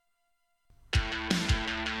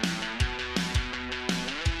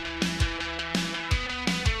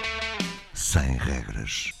sem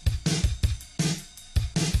regras.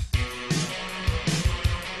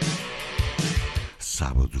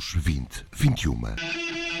 Sábados 20, 21.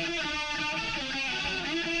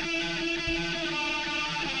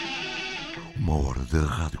 Uma hora de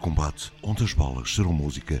rádio combate onde as bolas serão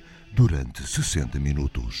música durante 60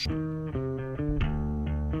 minutos.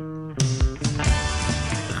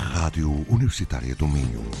 Rádio Universitária do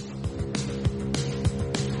Minho.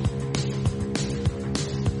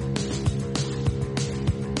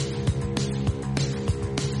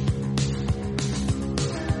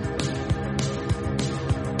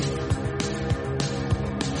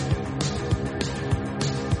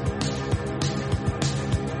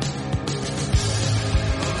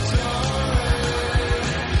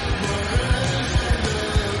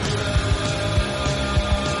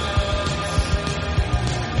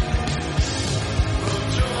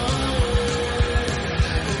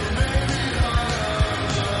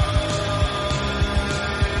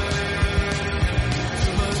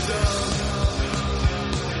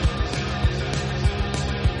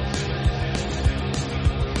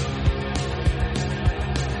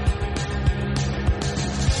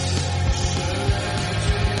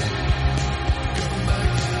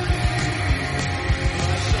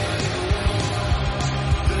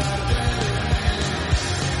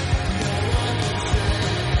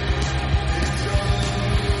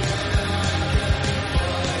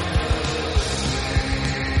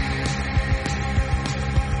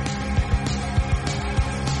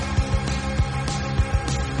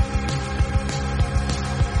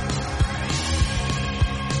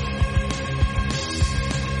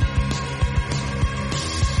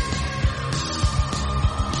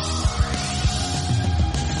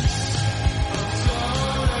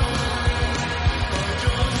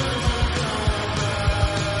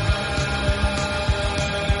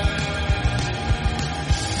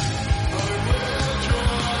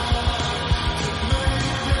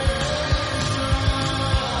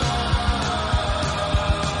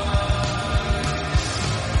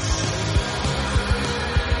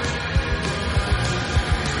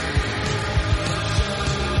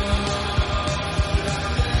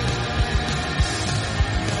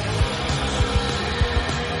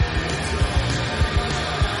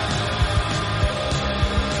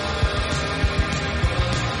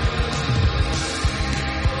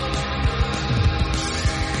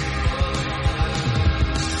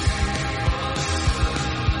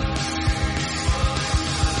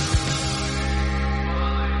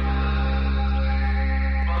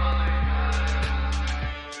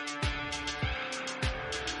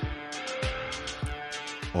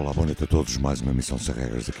 Olá, boa noite a todos. Mais uma emissão sem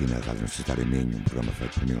regras aqui na Rádio Universitária Minho, um programa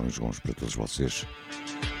feito por mim, Luís Gomes, para todos vocês.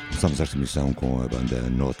 Começamos esta emissão com a banda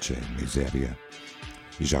NOCHE MISERIA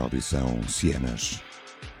e já a audição SIENAS.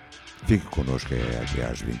 Fique connosco até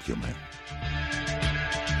às 21.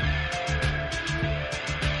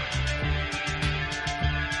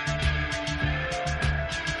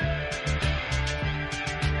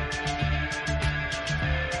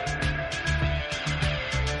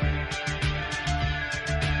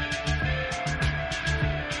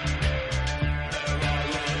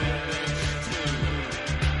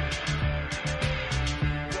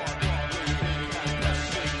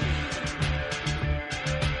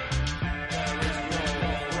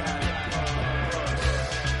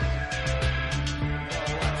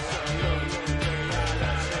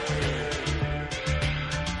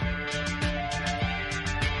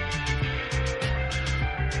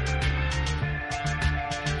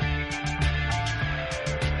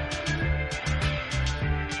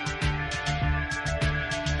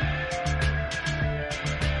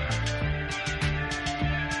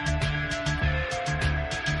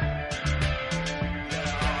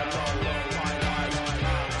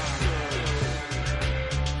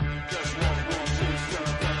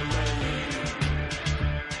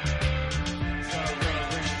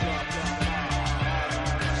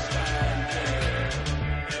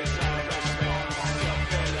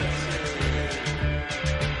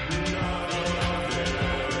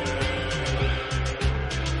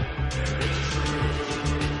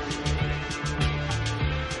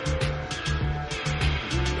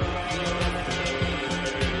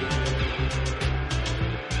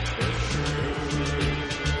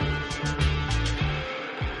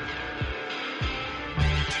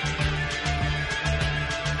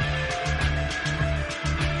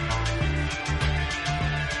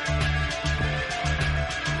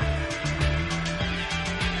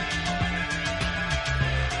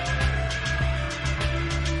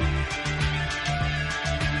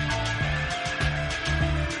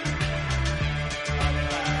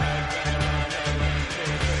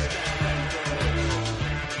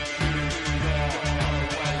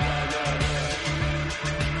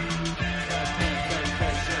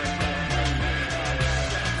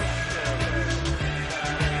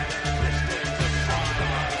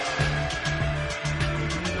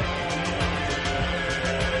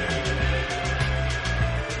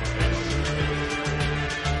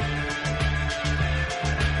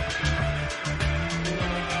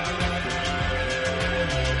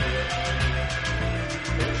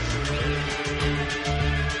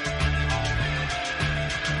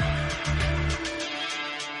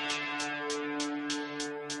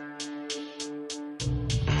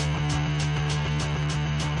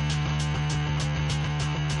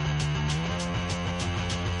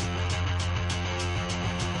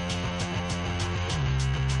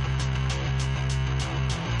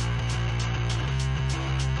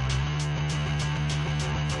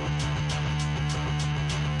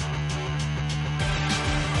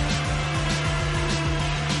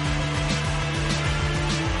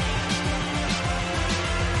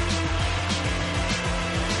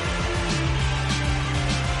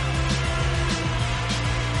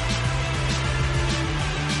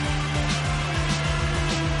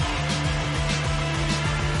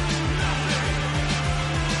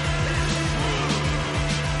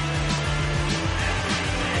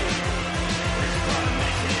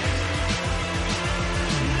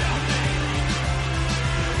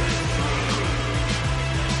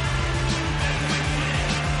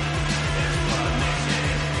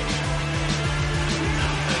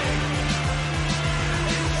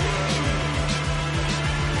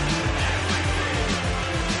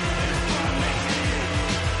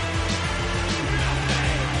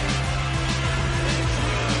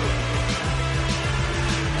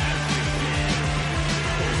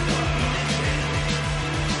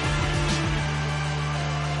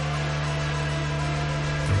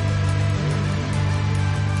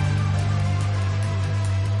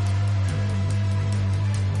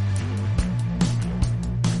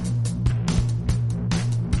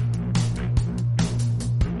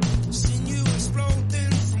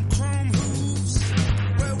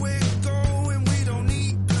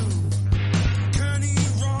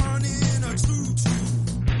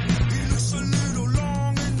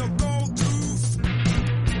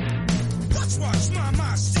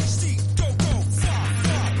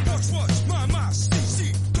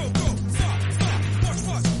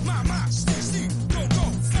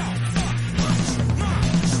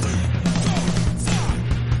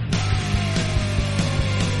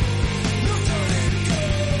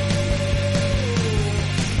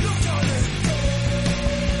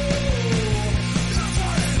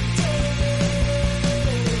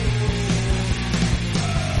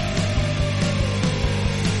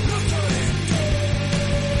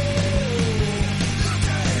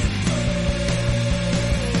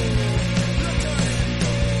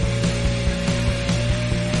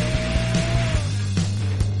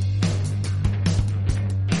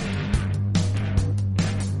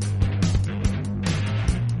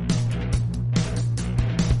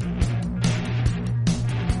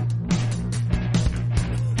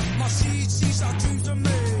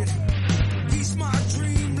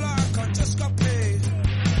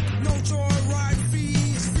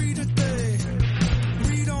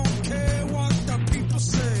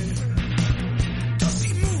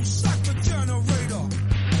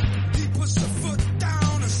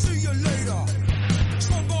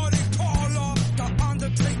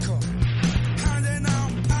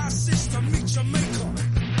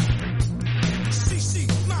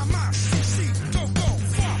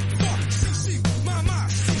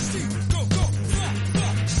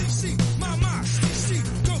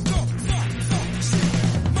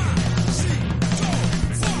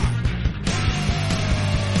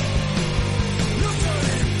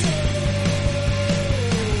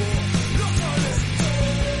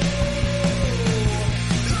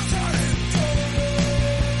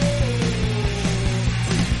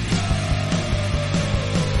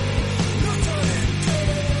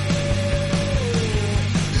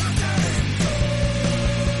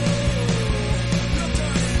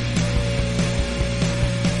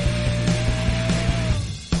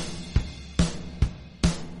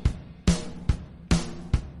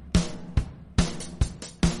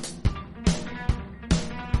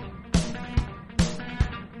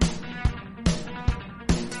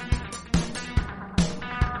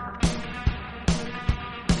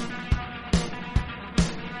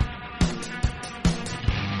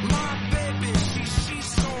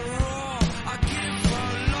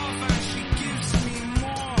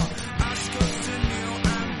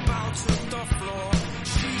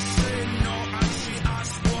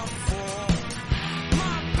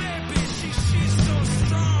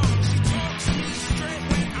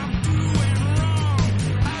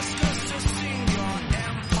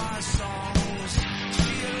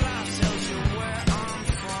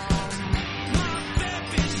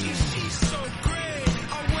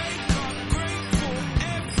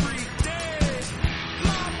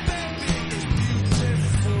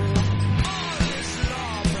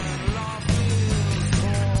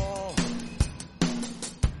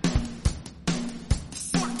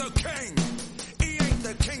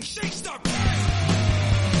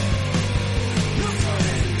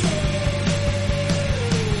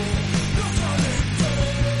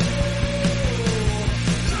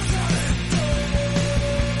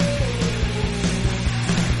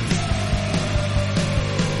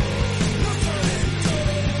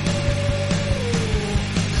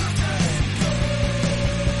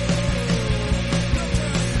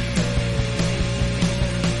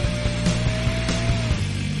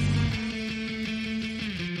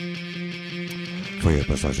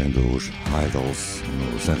 passagem dos Idols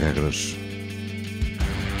no Sem Regras,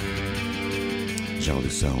 já a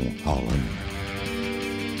audição HALLAN.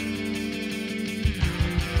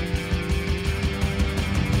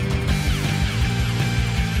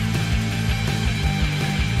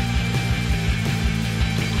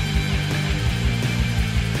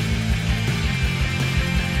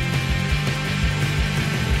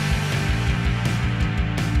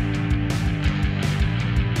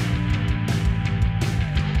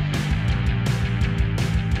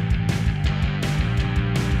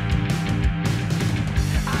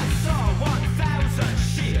 I saw one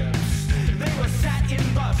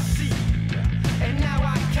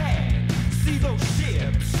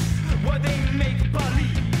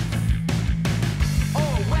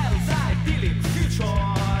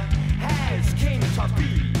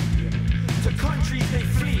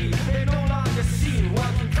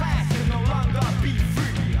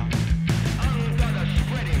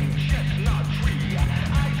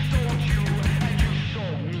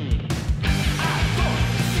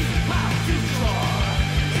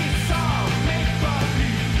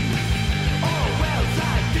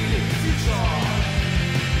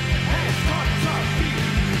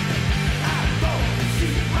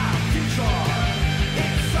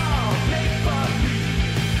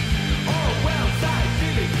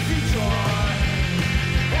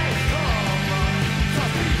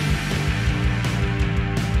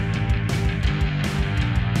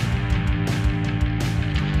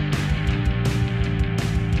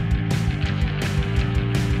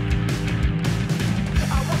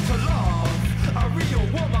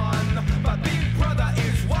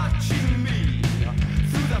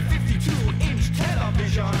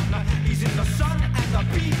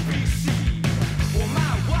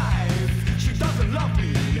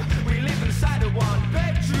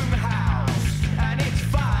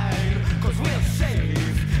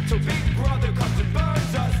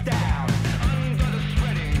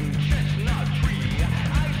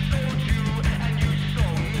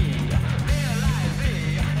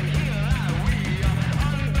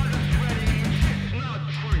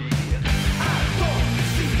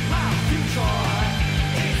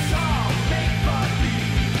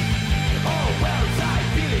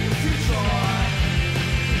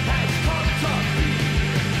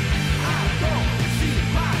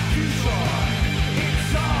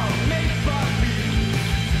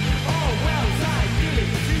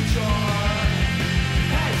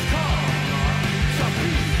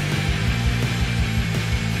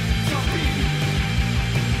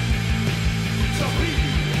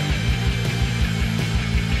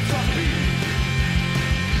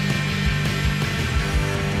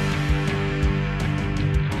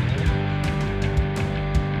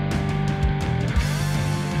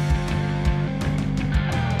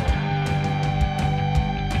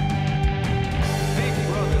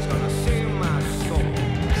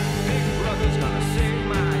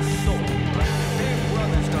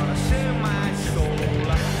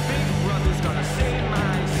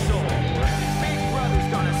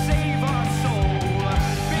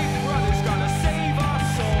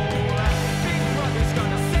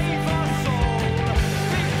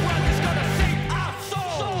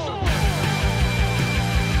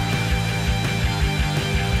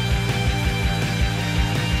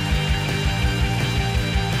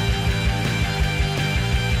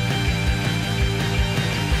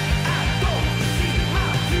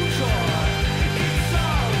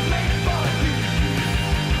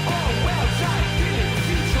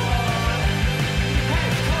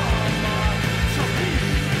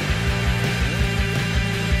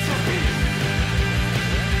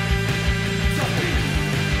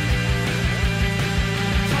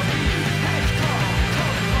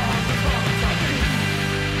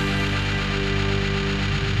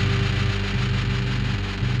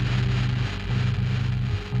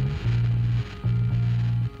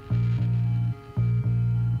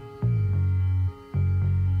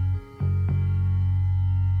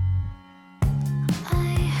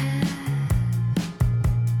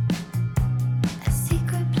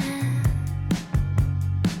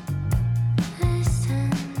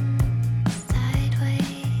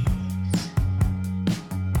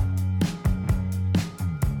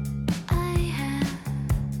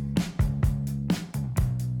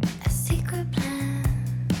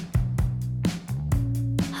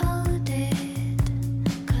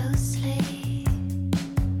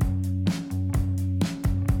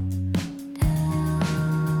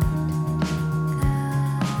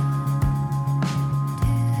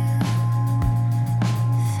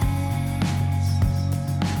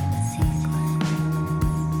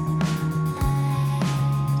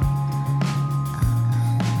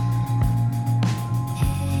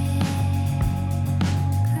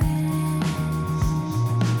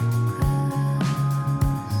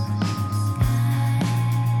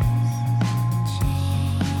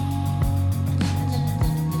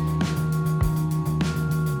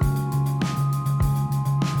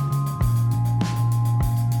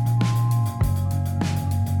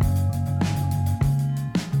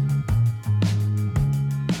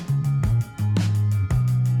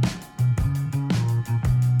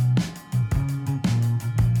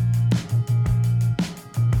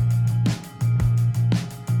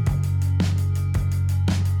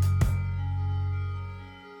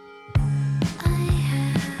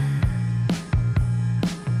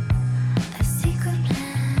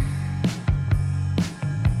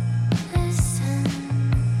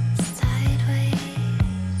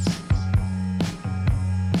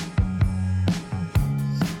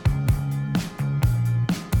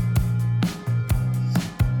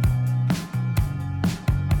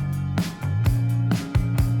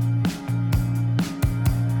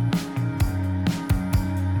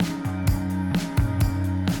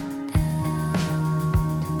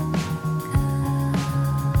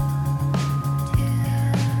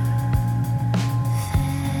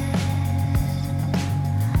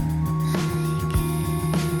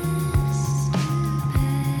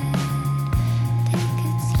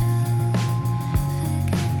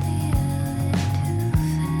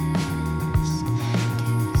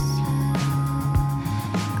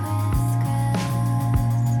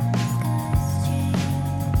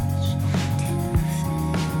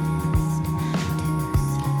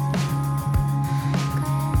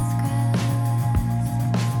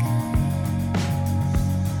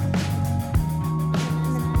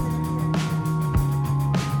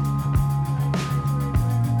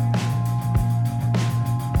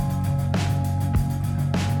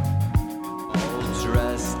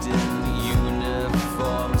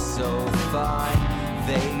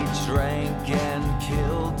They drank and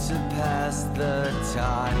killed to pass the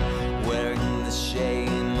time, wearing the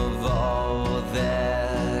shame of all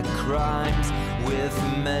their crimes. With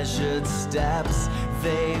measured steps,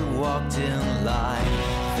 they walked in line.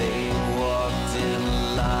 They walked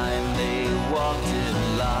in line. They walked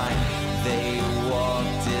in line. They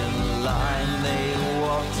walked in line. They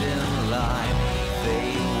walked in line.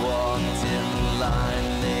 They walked in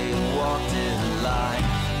line. They walked in line.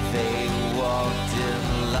 They walked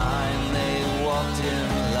in line. They walked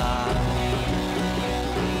in line.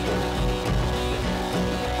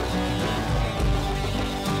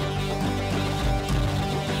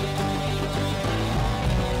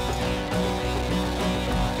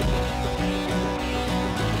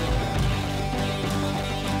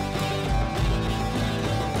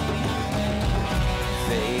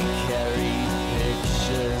 They carried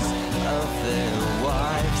pictures of their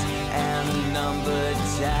wives and numbered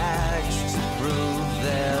tags to prove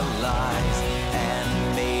their lies, and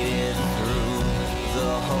made it through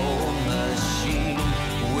the whole machine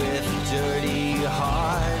with dirty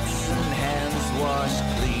hearts and hands washed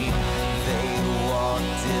clean. They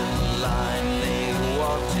walked in line. They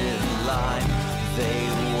walked in line. They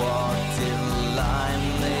walked in line.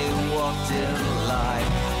 They walked in line.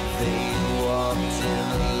 They walked in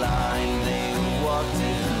line. They walked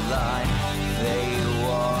in line. They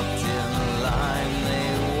walked in line. They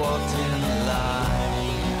walked in line.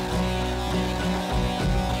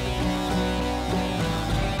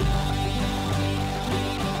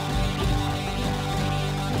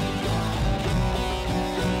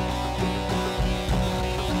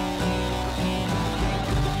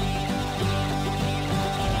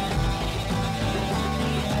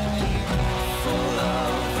 Full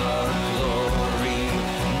of a glory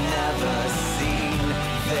never seen,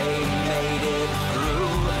 they made it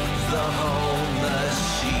through the whole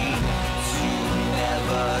machine to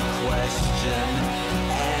never question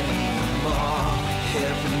anymore.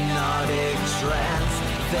 Hypnotic trance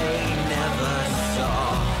they never saw.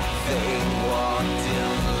 They walked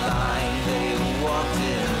in line. They walked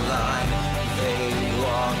in line. They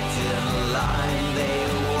walked in line. They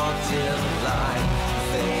walked in line. They walked in line.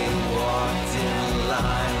 They walked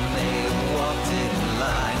in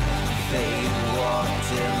line. They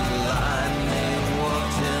walked in line. They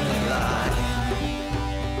walked in line.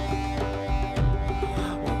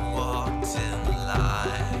 Walked in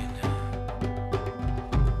line.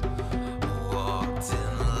 Walked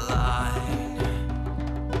in line.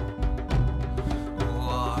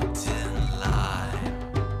 Walked in line.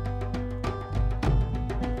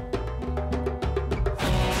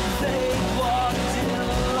 They walked in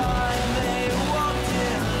line. They walked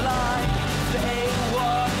in line. They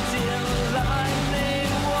walked in line. They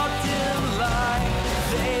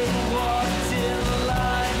walked in line. They walked in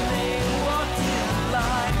line. They walked in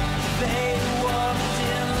line. They walked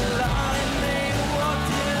in line. They walked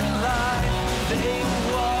in line. They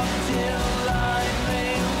walked in line.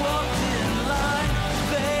 They walked in line.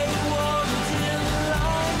 They walked in line. They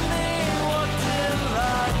walked in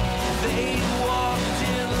line. They walked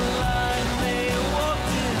in line. They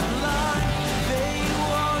walked in line. They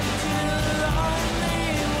walked in line. They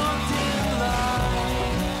walked in line.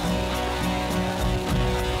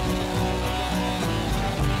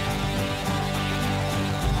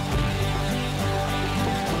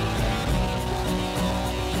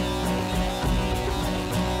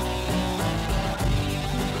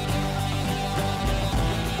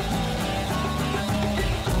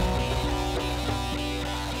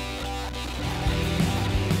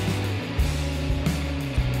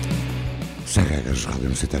 Sem regras, Rádio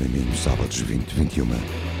Universitária Minho, sábados 20-21.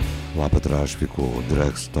 Lá para trás ficou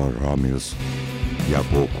Drugstore Romeos e há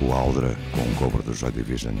pouco AUDRA com o cover do Joy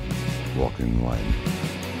Division, Walking in Line.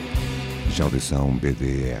 Já audição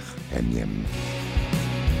BDRMM.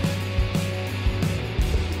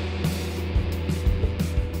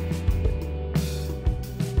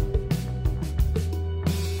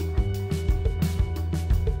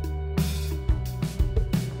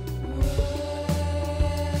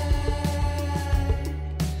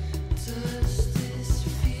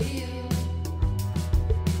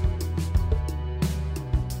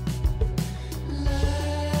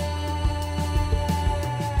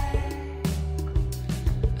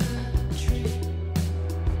 Tree.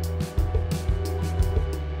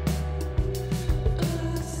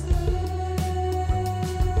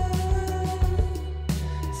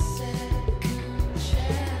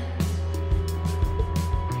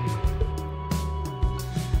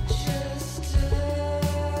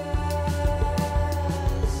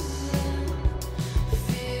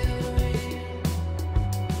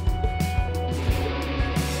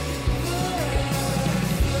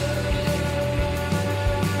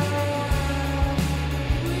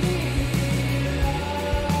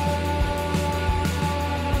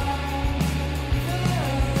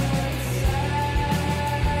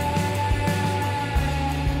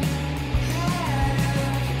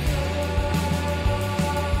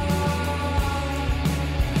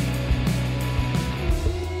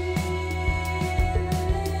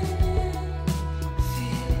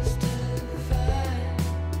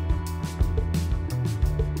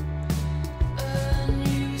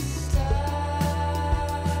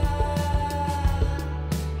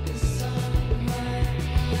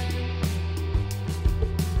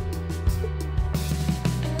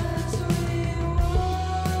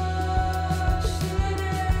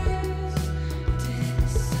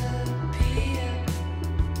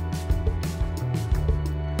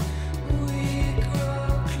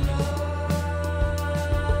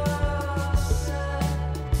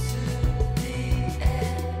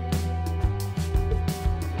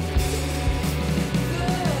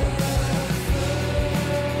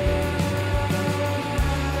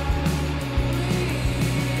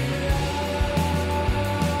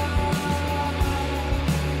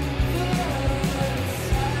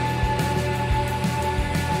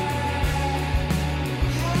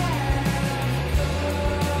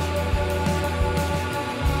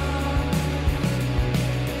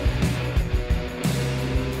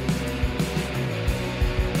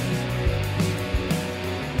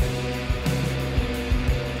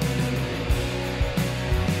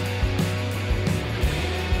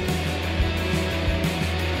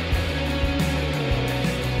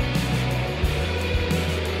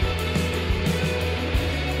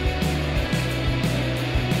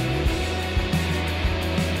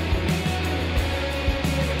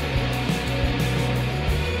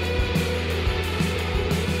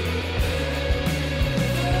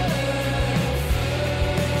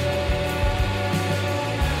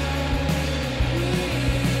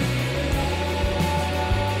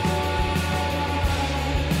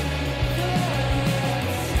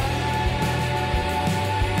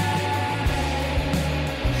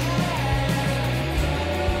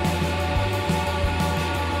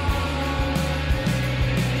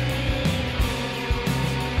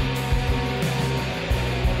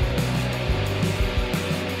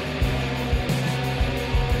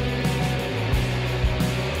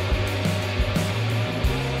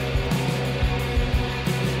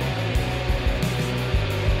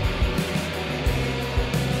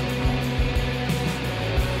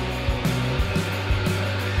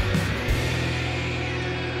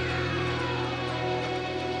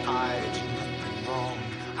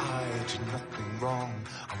 did nothing wrong.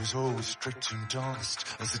 I was always straight and honest,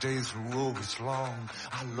 as the days were always long.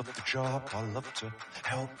 I loved the job, I loved to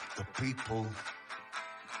help the people.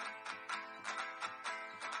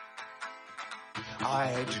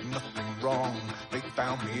 I did nothing wrong. They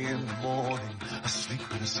found me in the morning, asleep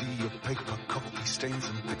in a sea of paper, coffee stains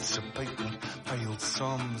and bits of paper, failed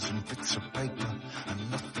sums and bits of paper,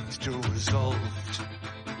 and nothing still resolved.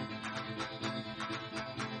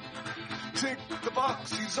 Tick the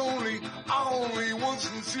boxes only ones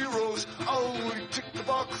and zeros, only tick the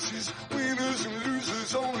boxes, winners and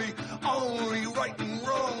losers only right and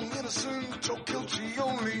wrong, innocent or guilty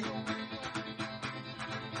only.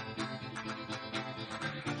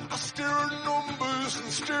 I stare at numbers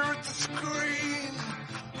and stare at the screen.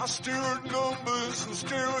 I stare at numbers and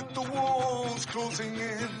stare at the walls closing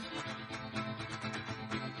in.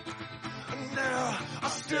 And now I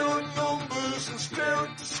stare at numbers and stare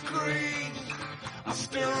at the screen. I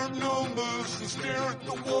stare at numbers and stare at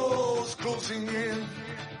the walls closing in.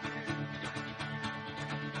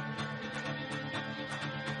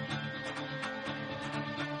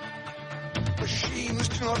 Machines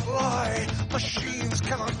do not lie, machines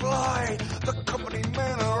cannot lie. The company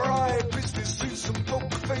men are I, business suits and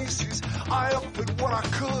poker faces. I offered what I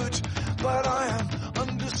could, but I am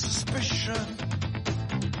under suspicion.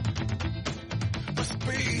 Must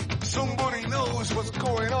be somebody knows what's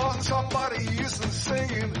going on, somebody isn't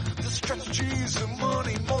saying. The strategies of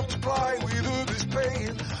money multiply with others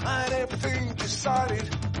paying, and everything decided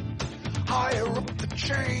higher up the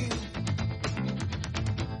chain.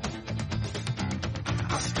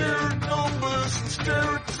 I stare at numbers and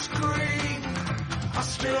stare at the screen. I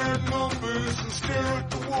stare at numbers and stare at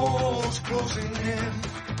the walls closing in.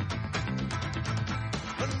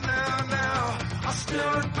 And now, I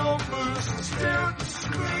stare at numbers and stare at the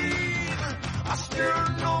screen. I stare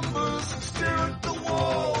at numbers and stare at the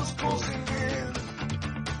walls closing in.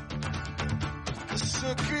 The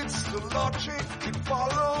circuits, the logic, it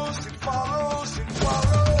follows, it follows, it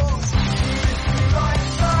follows. If you like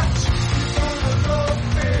that, you're gonna love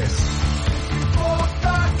this. If you bought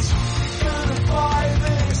that, you're gonna buy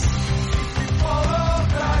this. If you follow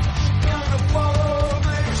that, you're gonna follow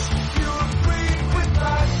this. If you agree with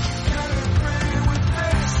that, you're gonna agree with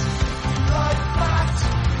this. If you like that,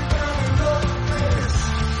 you're gonna love this.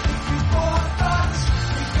 If you bought that,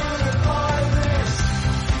 you're gonna buy this.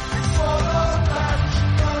 If you follow that,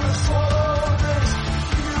 you're gonna swallow this.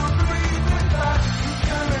 If you agree with that, you're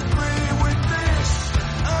gonna agree with this.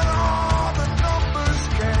 And all the numbers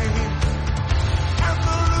game, and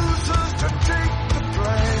the losers to take the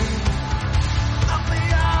blame. And the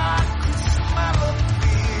eye can smell of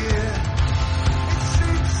fear, it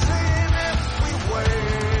seeps in every way.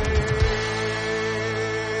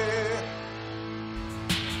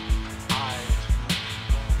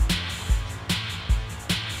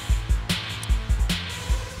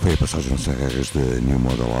 Foi a passagem sem regras de New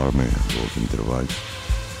Model Army, do último trabalho,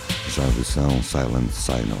 já a versão Silent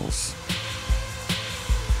Signals.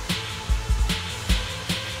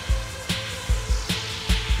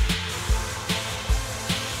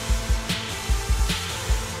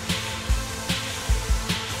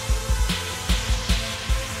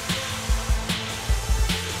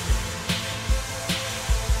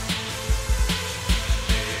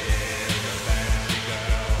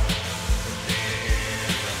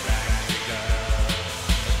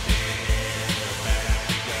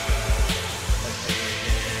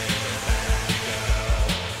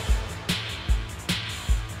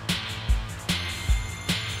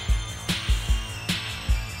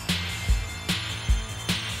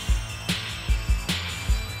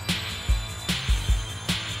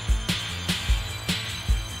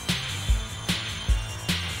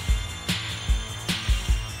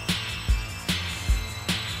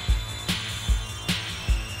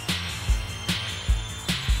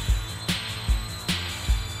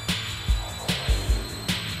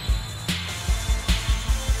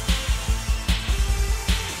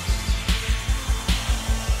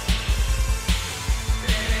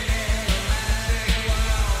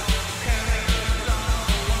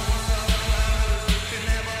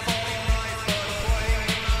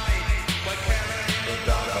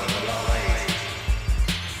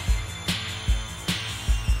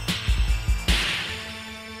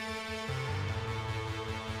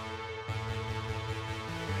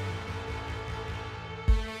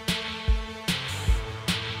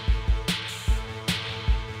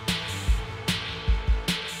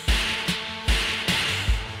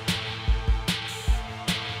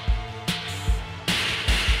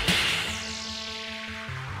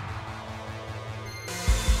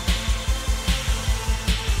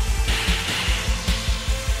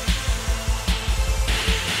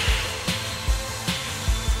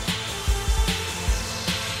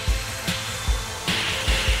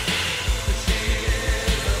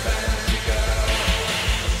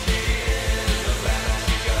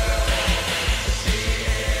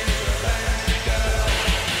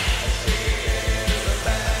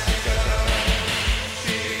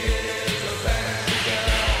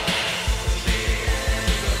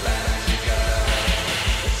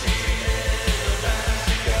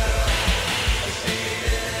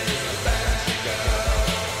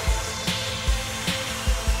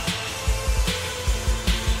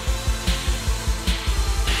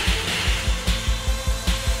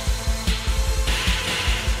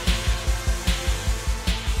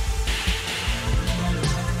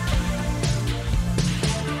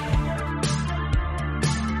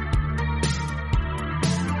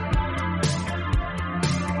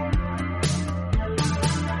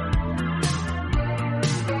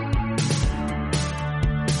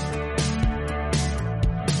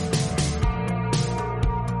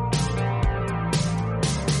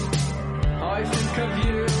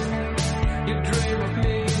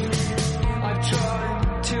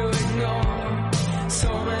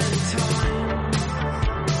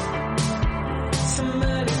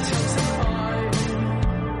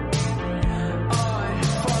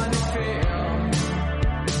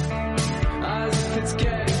 it's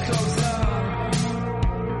getting closer,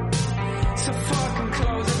 so fucking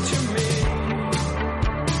closer to me.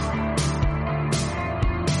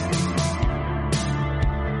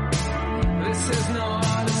 This is no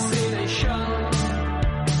hallucination,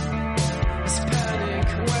 it's panic,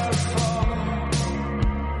 wherefore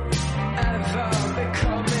ever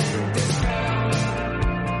becoming despair.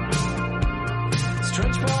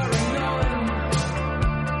 Strange paranoia,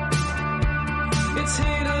 it's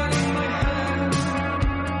hidden in my head.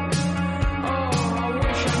 Oh, I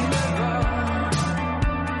wish I never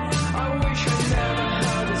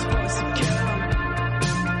heard this voice again.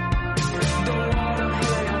 Don't wanna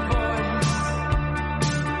hear your voice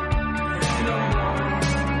no more,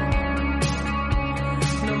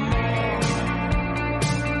 no more.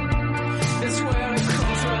 It's where it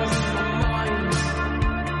comes from my mind.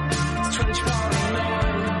 Strange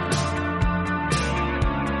paranoia,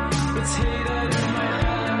 it's hidden in my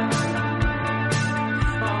head.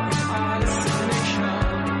 Oh, hallucination.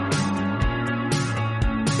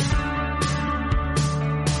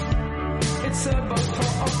 It's about 4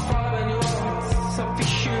 or 5 and lots of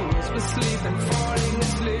issues with sleep and falling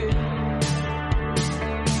asleep.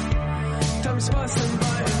 Time's passing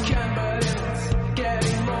by again, but it's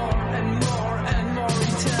getting more and more and more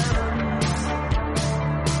intense.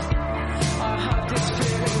 I have this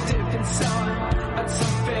feeling deep inside that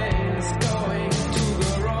something is going to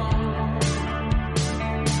go wrong.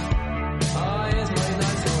 Is my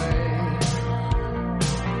night away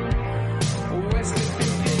with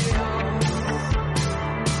sleeping pills,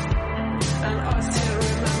 and I still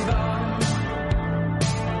remember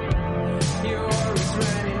you always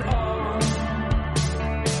raining on,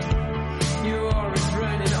 you always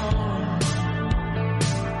raining on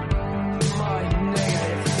my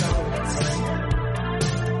negative thoughts.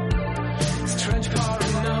 Strange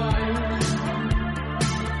paranoia,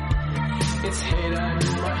 it's hidden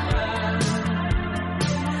in my head.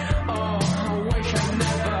 Oh, I wish I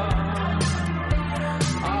never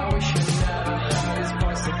heard his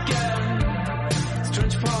voice again.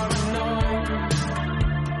 Strange paranoia,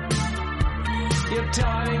 you're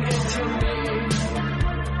diving into me.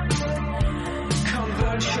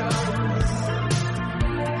 Conversions,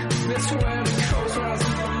 this way it goes right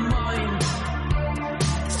in my mind.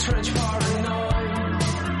 Strange paranoia,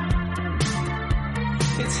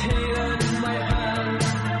 it's hidden in my head.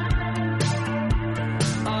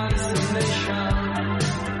 Hallucination.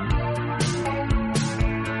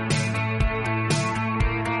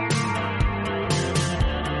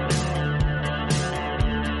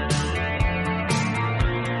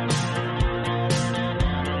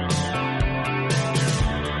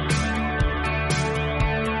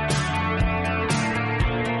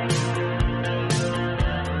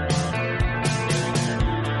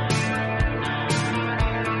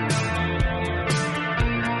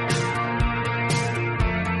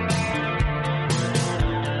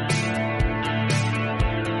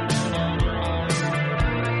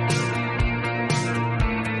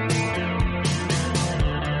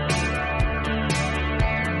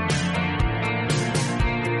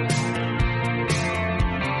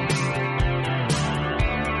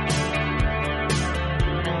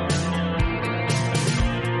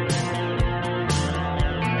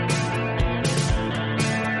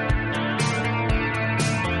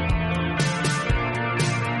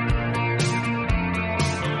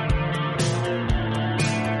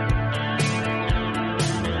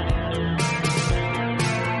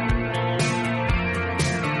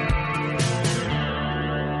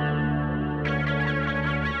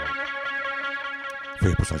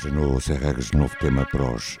 Foi a passagem no Regras, novo tema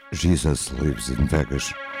para os Jesus Lives in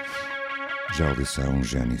Vegas, já a lição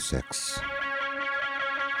JENNI SEX.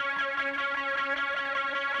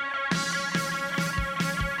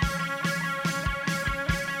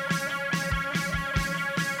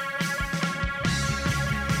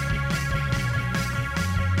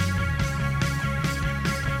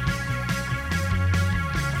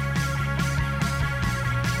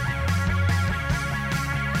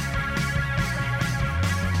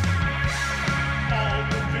 All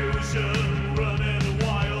confusion, running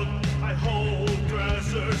wild. I hold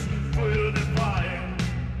dressers with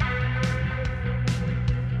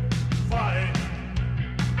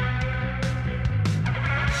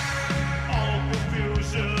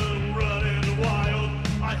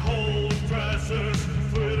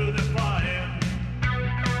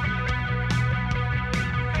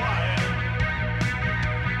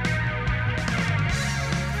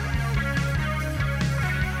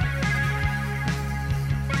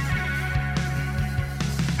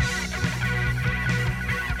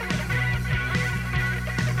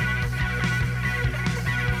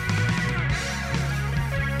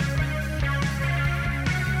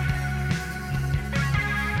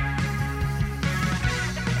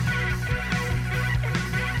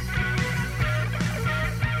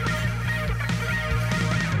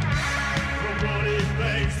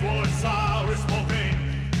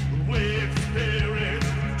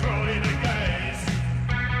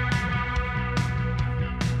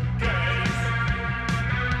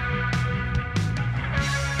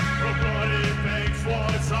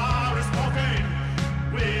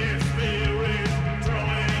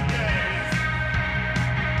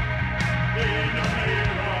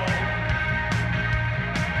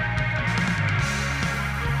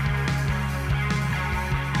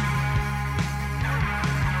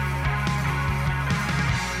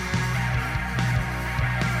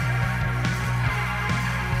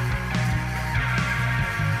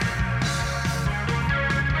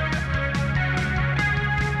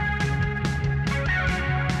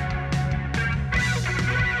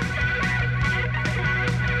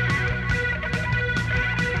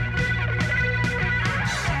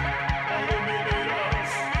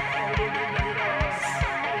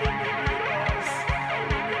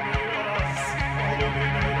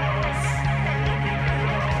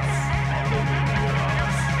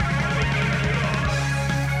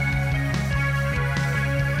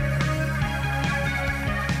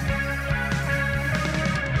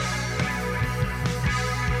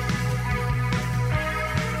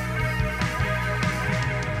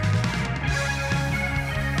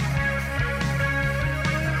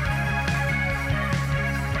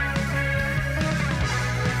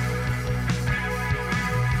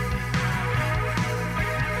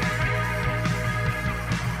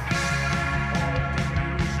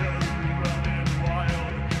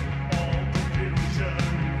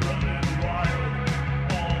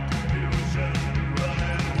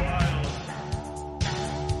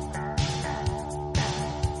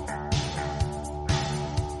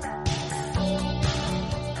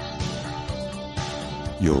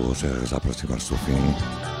E o Regras a aproximar-se do fim,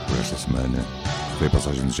 por esta semana, foi a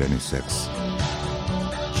passagem de JENNI SEX.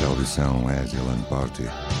 Já a audição é ASYLUM Party,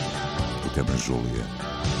 o tema Júlia.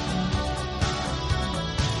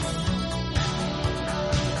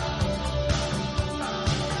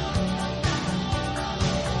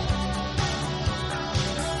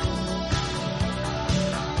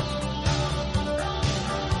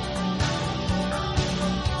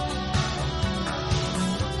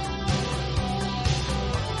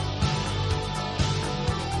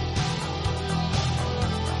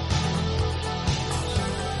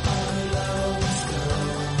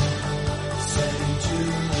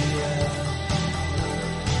 Julia.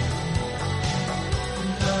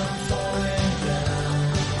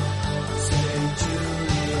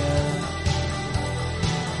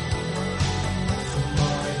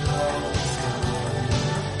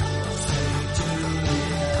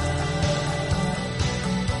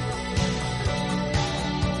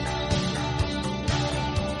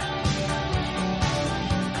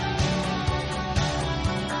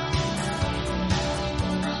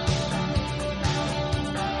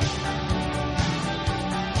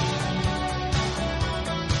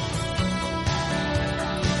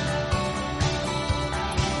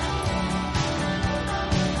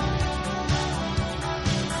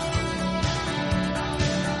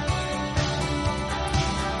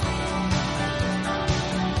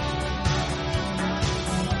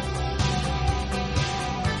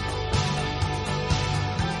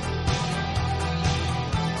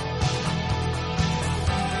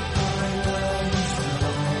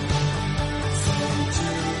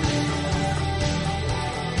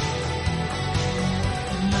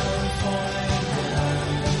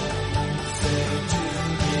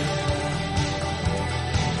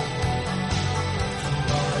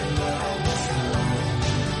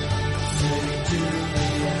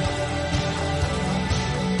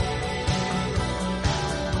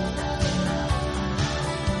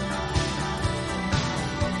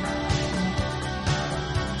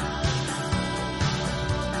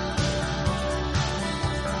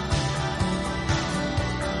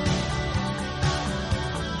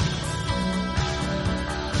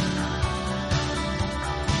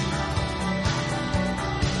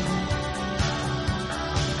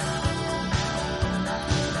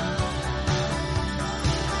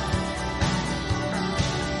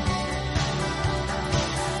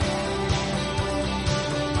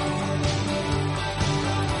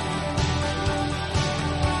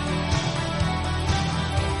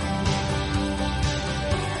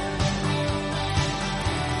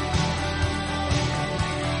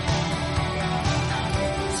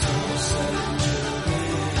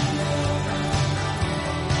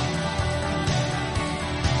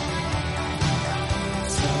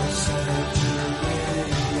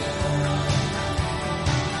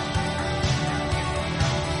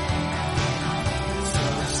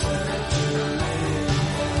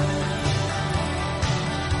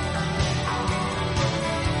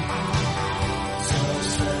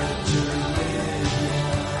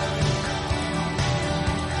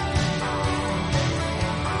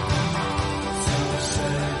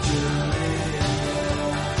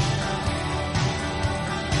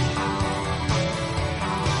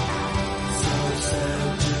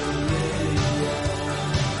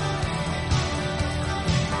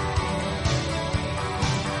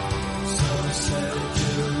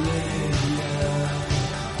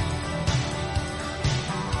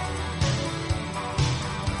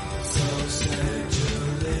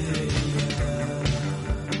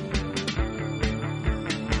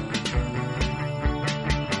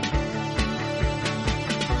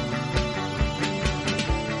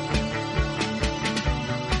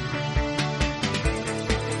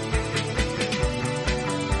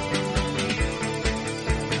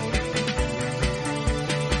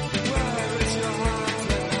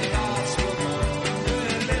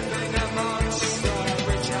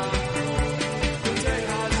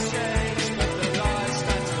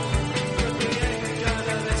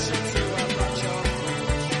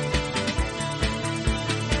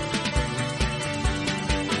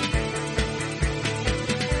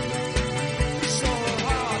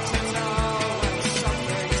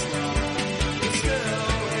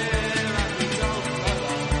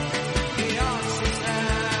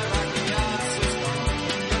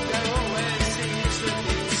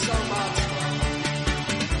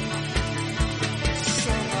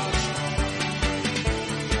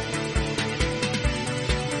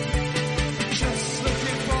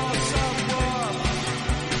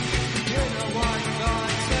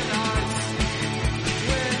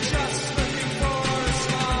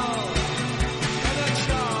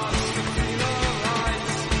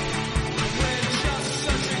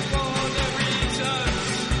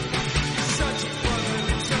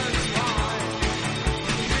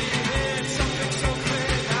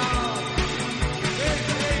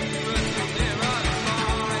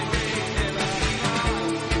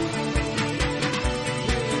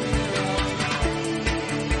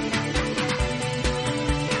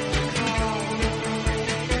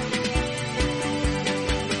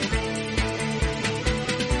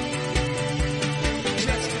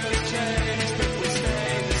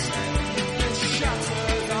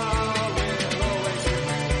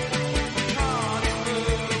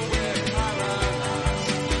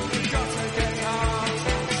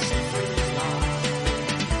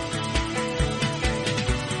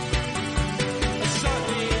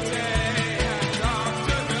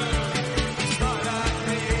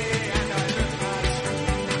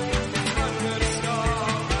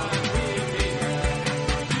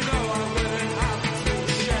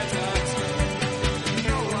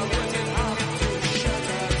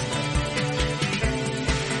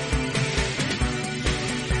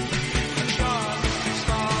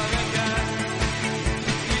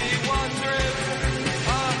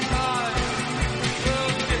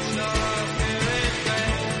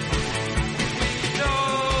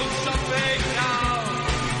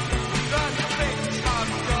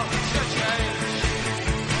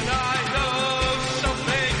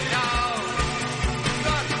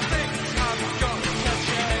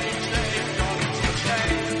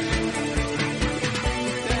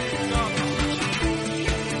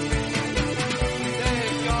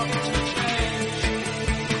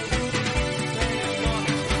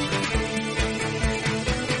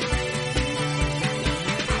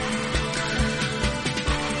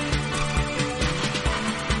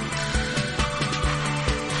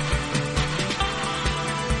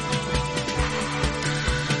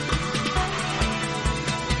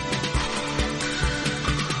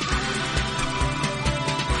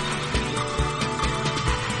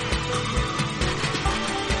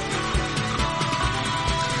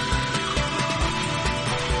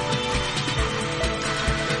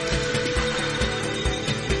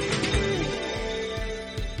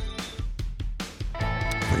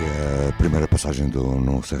 passagem do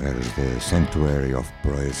NOCHE MISERIA de Sanctuary of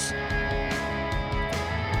Praise,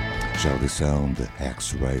 já a audição de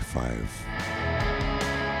X-Ray 5.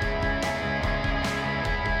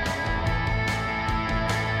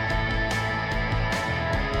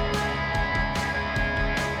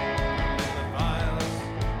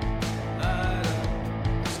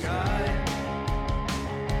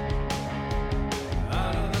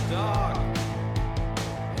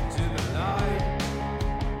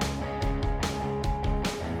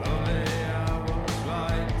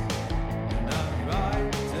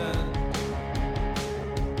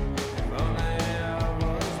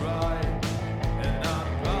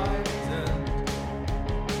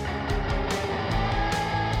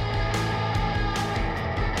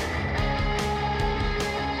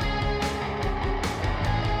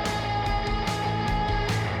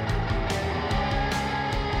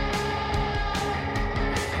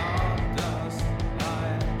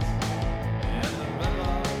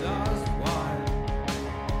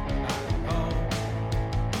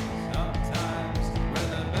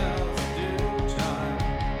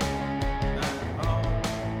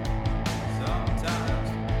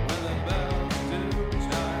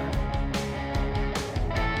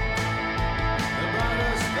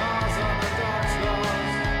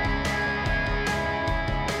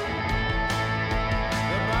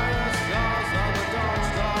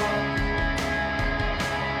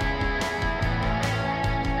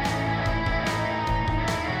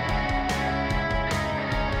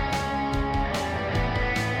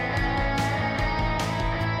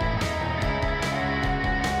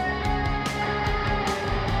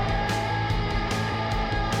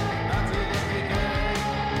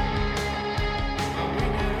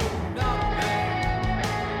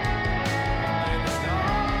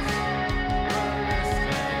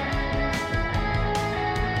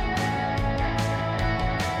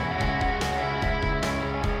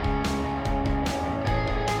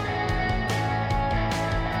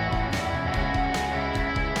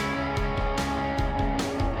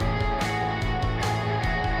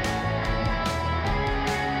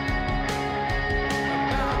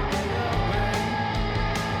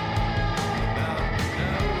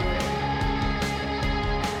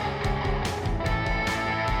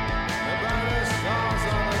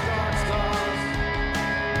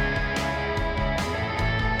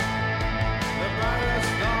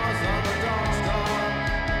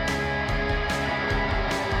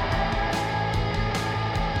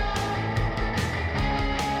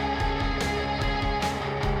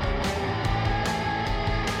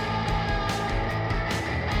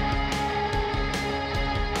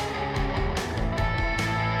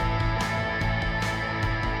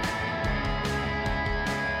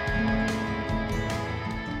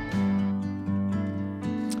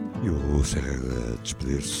 A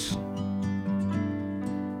despedir-se.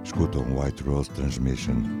 Escutam White Rose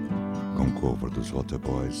Transmission com cover dos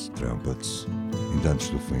Waterboys, Trumpets, e antes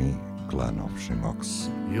do fim, Clan of XYMOX.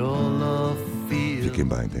 Fiquem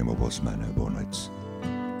bem, tenham uma boa semana, boa noite.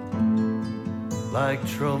 Like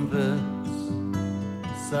trumpets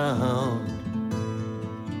sound,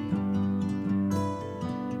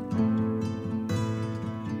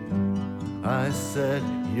 I said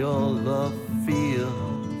your love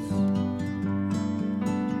feels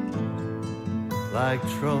like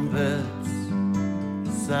trumpets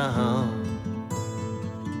sound.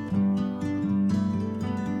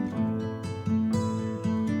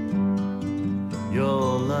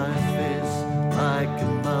 Your life is like a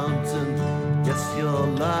mountain. Yes, your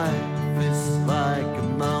life is like a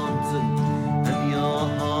mountain, and your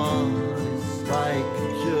heart is like a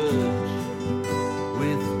church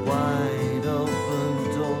with wide open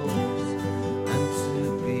doors. And to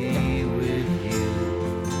be with you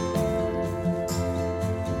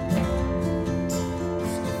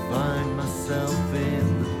is to find myself in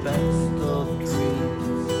the best of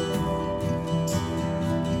dreams.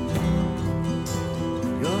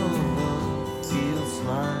 Your love feels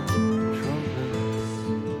like trumpets.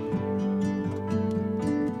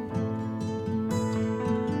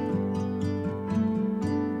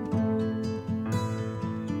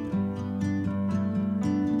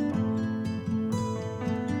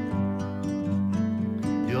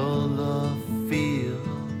 Your love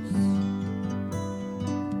feels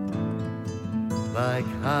like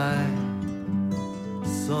high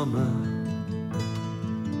summer.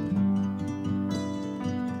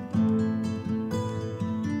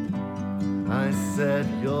 I said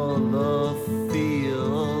your love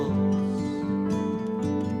feels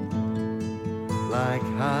like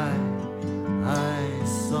high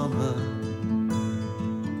summer.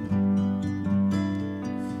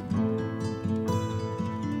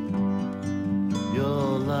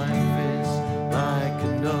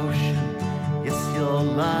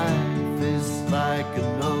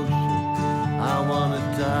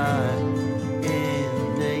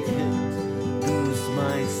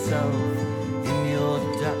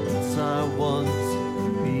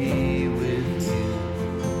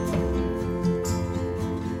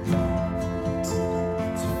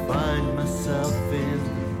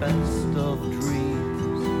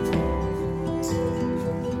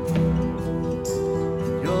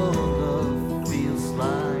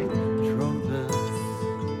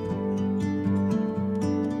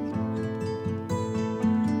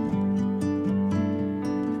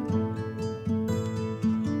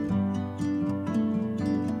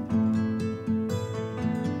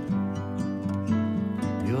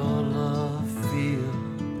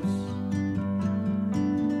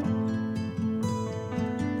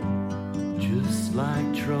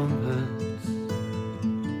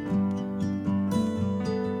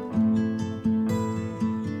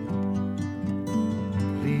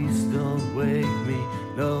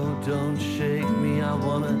 No, don't shake me, I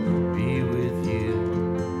wanna